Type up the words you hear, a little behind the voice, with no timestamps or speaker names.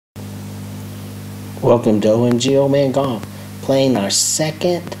Welcome to OMG Old Man Golf, playing our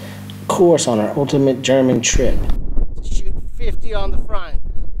second course on our ultimate German trip. Shoot 50 on the front.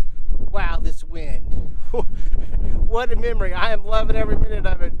 Wow, this wind. What a memory. I am loving every minute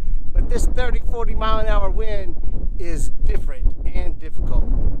of it. But this 30-40 mile an hour wind is different and difficult.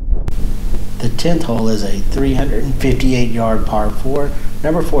 The 10th hole is a 358-yard par 4,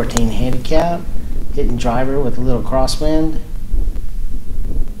 number 14 handicap, hitting driver with a little crosswind.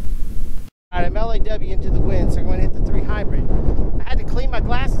 Alright, I'm LAW into the wind, so I'm going to hit the 3 hybrid. I had to clean my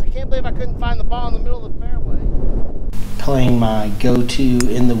glasses. I can't believe I couldn't find the ball in the middle of the fairway. Playing my go-to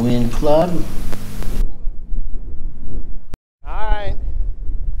in the wind club. Alright.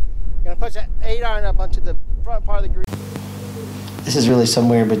 Gonna push that 8-iron up onto the front part of the green. This is really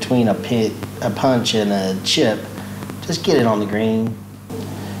somewhere between a punch and a chip. Just get it on the green.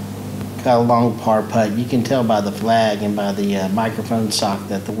 Got a long par putt. You can tell by the flag and by the microphone sock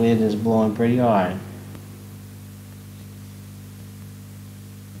that the wind is blowing pretty hard.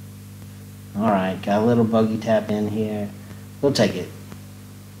 Alright, got a little bogey tap in here. We'll take it.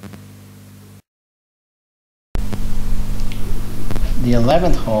 The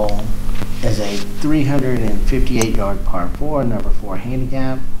 11th hole is a 358-yard par 4, number 4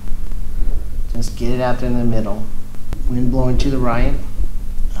 handicap. Just get it out there in the middle. Wind blowing to the right.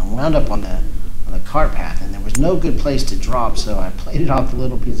 I wound up on the cart path, and there was no good place to drop, so I played it off the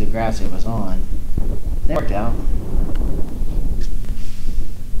little piece of grass it was on. It worked out.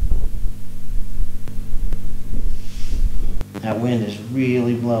 That wind is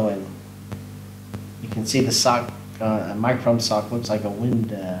really blowing. You can see the sock, microphone sock looks like a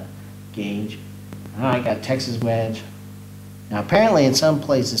wind gauge. I got Texas wedge. Now apparently in some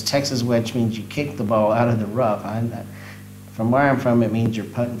places Texas wedge means you kick the ball out of the rough. From where I'm from, it means you're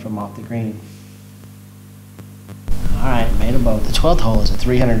putting from off the green. Alright, made a boat. The 12th hole is a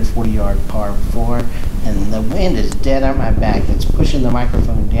 340-yard par 4, and the wind is dead at my back. It's pushing the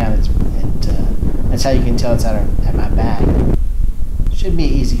microphone down. That's how you can tell it's at my back. Should be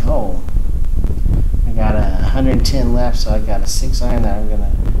an easy hole. I got a 110 left, so I got a 6-iron that I'm going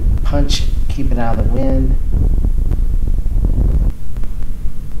to punch, keep it out of the wind.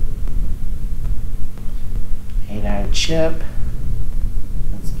 Chip.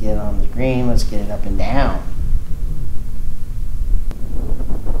 Let's get on the green. Let's get it up and down.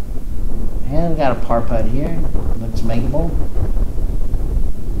 And got a par putt here. Looks makeable.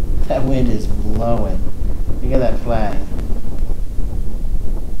 That wind is blowing. Look at that flag.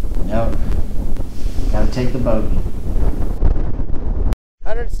 Nope. Gotta take the bogey.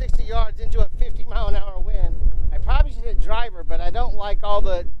 160 yards into a 50 mile an hour wind. I probably should hit driver, but I don't like all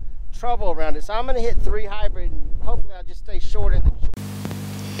the trouble around it, so I'm going to hit 3 hybrid, and hopefully I'll just stay short in the.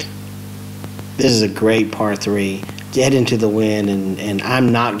 This is a great par 3. Dead into the wind, and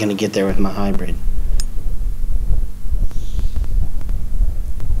I'm not going to get there with my hybrid.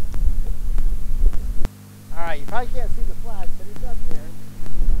 Alright, you probably can't see the flag, but it's up there.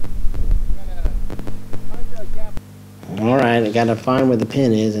 I'm going to gap. Alright, I got to find where the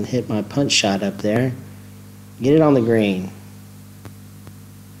pin is and hit my punch shot up there. Get it on the green.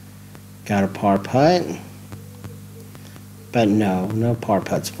 Got a par putt, but no par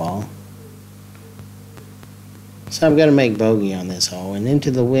putts fall. So I'm going to make bogey on this hole, and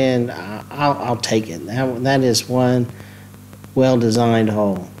into the wind, I'll take it. That is one well-designed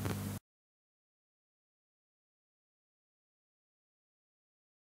hole.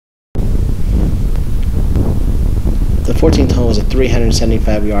 The 14th hole is a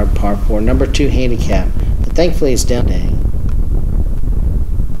 375-yard par 4, number 2 handicap, but thankfully it's down day.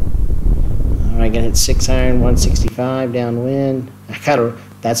 I got hit 6-iron, 165 downwind.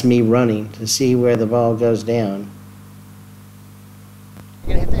 That's me running to see where the ball goes down.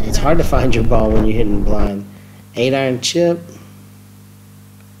 It's hard to find your ball when you're hitting blind. 8-iron chip.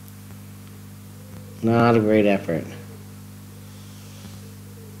 Not a great effort.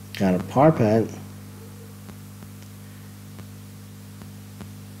 Got a par putt.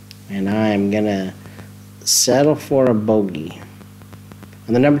 And I'm gonna settle for a bogey.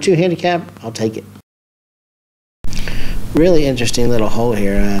 On the number 2 handicap, I'll take it. Really interesting little hole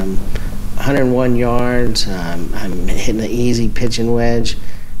here. 101 yards. I'm hitting an easy pitch and wedge.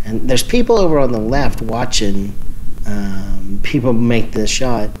 And there's people over on the left watching people make this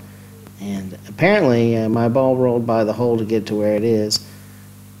shot. And apparently, my ball rolled by the hole to get to where it is.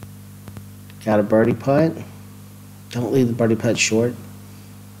 Got a birdie putt. Don't leave the birdie putt short.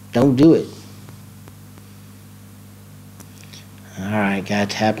 Don't do it. Alright, got a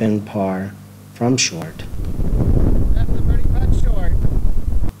tap in par from short. That's the birdie putt short.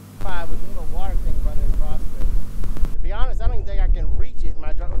 5 with a little water thing running across it. To be honest, I don't even think I can reach it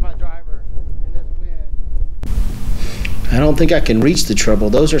with my driver in this wind. I don't think I can reach the trouble.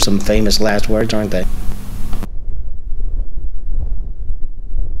 Those are some famous last words, aren't they?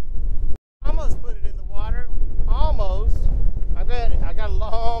 Almost put it in the water. Almost. I got a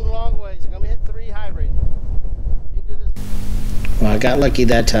long ways. I'm gonna hit 3 hybrid. You do this. Well, I got lucky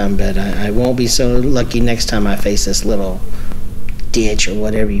that time, but I won't be so lucky next time I face this little ditch or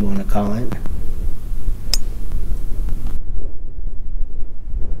whatever you want to call it.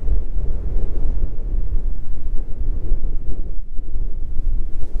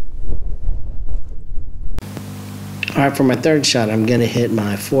 All right, for my third shot, I'm going to hit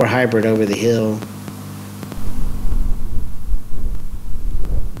my 4 hybrid over the hill.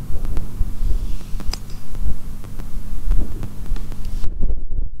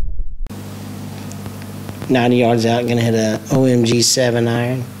 "90 yards out, I'm going to hit a OMG 7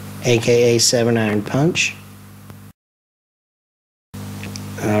 iron, aka 7 iron punch.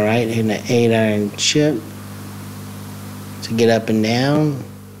 All right, hitting an 8 iron chip to get up and down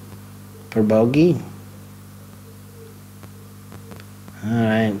for bogey. All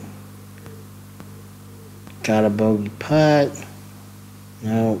right, got a bogey putt.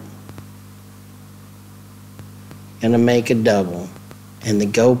 No, gonna make a double, and the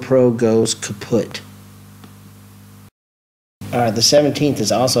GoPro goes kaput. All right, the 17th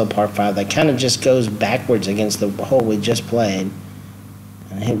is also a par 5 that kind of just goes backwards against the hole we just played.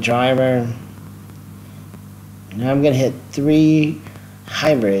 I hit driver. Now I'm gonna hit 3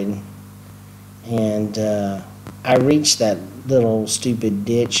 hybrid, and I reached that little stupid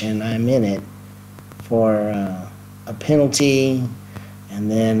ditch, and I'm in it for a penalty, and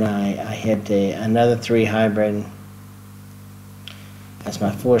then I hit another 3 hybrid. That's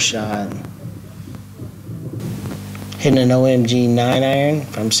my 4th shot. Hitting an OMG 9 iron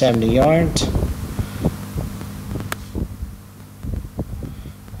from 70 yards.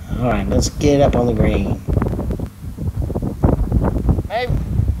 All right, let's get up on the green. Maybe.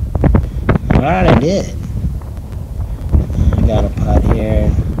 All right, I did. I got a putt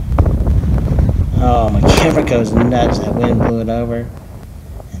here. Oh, my camera goes nuts. That wind blew it over.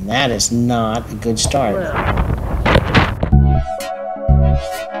 And that is not a good start.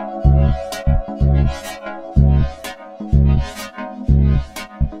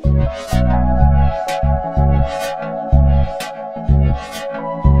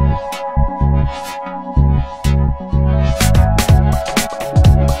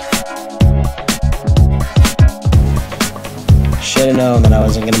 Should have known that I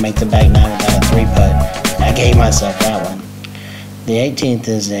wasn't going to make the back 9 without a 3 putt. I gave myself that one. The 18th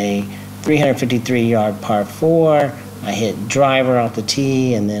is a 353 yard par 4. I hit driver off the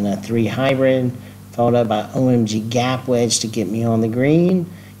tee and then a 3 hybrid, followed up by OMG gap wedge to get me on the green.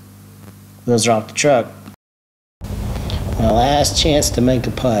 Wheels are off the truck. My last chance to make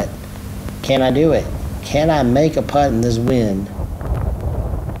a putt. Can I do it? Can I make a putt in this wind?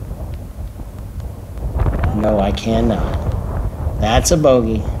 No, I cannot. That's a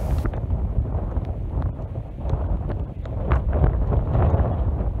bogey.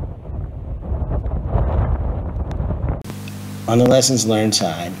 On the lessons learned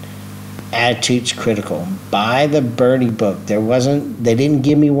side, attitude's critical. Buy the birdie book. They didn't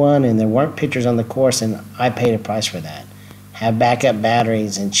give me one, and there weren't pictures on the course, and I paid a price for that. Have backup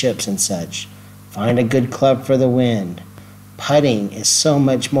batteries and chips and such. Find a good club for the wind. Putting is so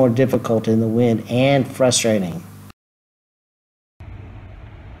much more difficult in the wind and frustrating.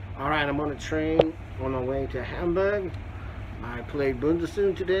 Alright, I'm on a train on my way to Hamburg. I played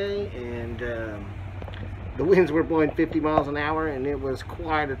Budersand today, and the winds were blowing 50 miles an hour, and it was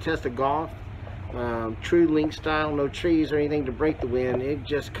quite a test of golf. True link style, no trees or anything to break the wind. It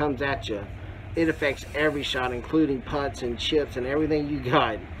just comes at you. It affects every shot, including putts and chips and everything you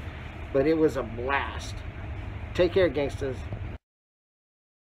got. But it was a blast. Take care, gangsters.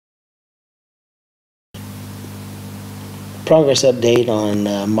 Progress update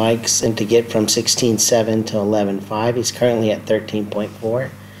on Mike's and to get from 16.7 to 11.5. He's currently at 13.4.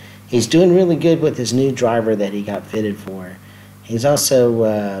 He's doing really good with his new driver that he got fitted for. He's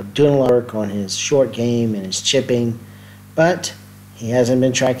also doing a lot of work on his short game and his chipping, but he hasn't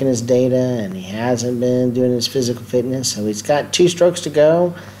been tracking his data and he hasn't been doing his physical fitness. So he's got 2 strokes to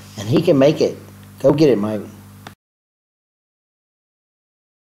go, and he can make it. Go get it, Mike.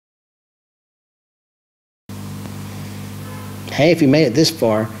 Hey, if you made it this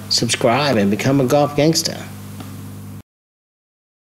far, subscribe and become a golf gangsta.